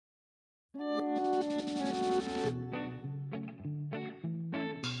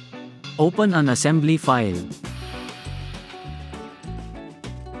Open an assembly file.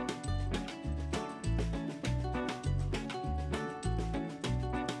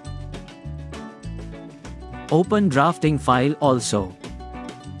 Open drafting file also.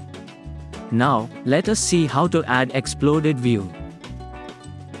 Now, let us see how to add exploded view.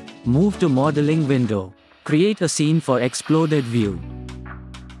 Move to modeling window. Create a scene for exploded view.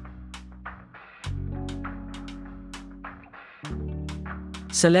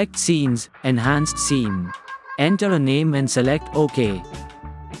 Select Scenes, Enhanced Scene. Enter a name and select OK.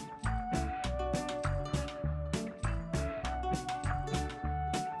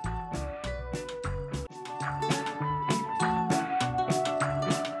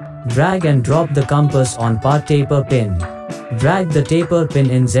 Drag and drop the compass on path taper pin. Drag the taper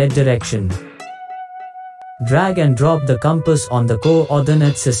pin in Z direction. Drag and drop the compass on the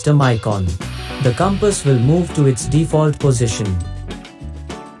coordinate system icon. The compass will move to its default position.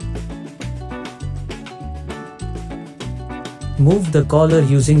 Move the collar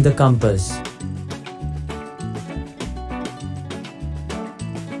using the compass.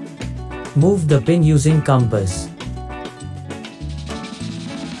 Move the pin using compass.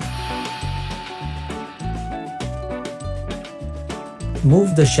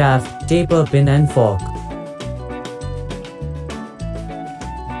 Move the shaft, taper pin and fork.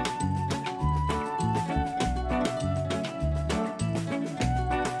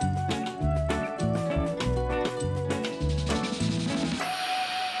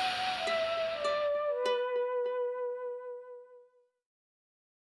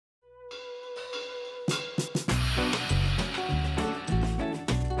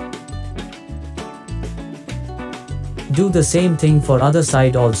 Do the same thing for other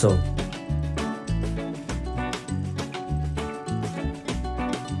side also.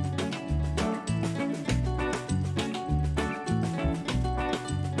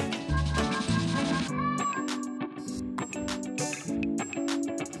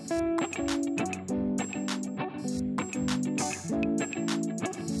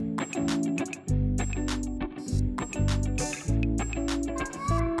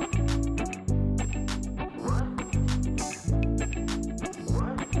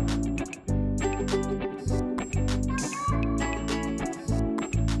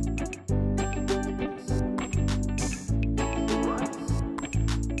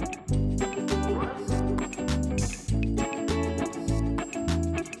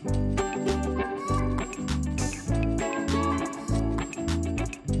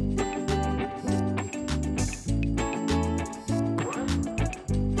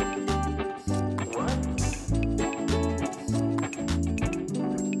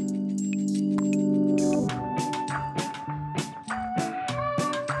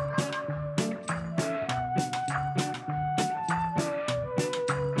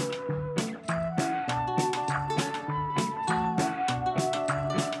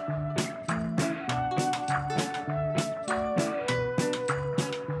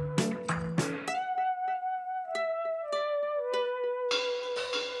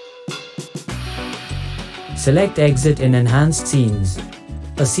 Select Exit in Enhanced Scenes.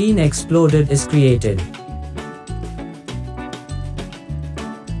 A scene exploded is created.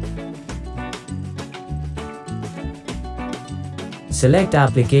 Select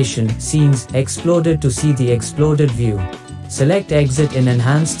Application, Scenes, Exploded to see the exploded view. Select Exit in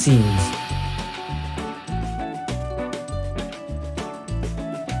Enhanced Scenes.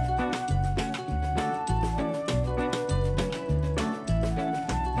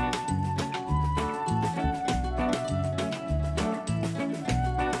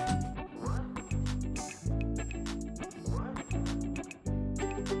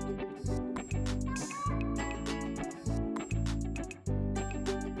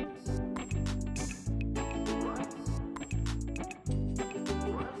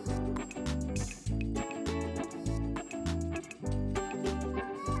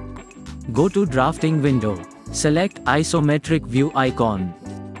 Go to Drafting window. Select Isometric View icon.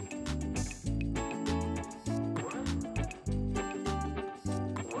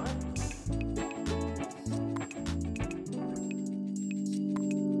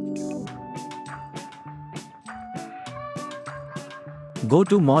 Go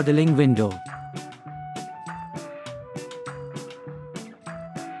to Modeling window.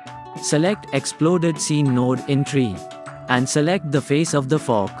 Select Exploded Scene node in Tree. And select the face of the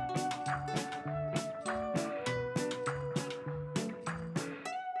fork.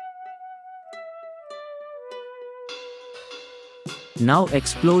 Now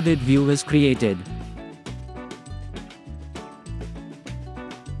exploded view is created.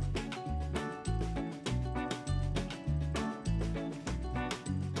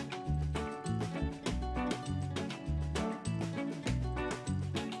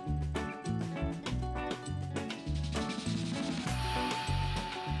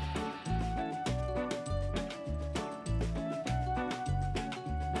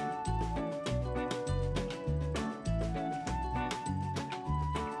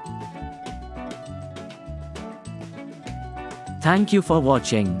 Thank you for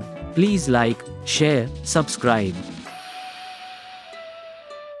watching. Please like, share, subscribe.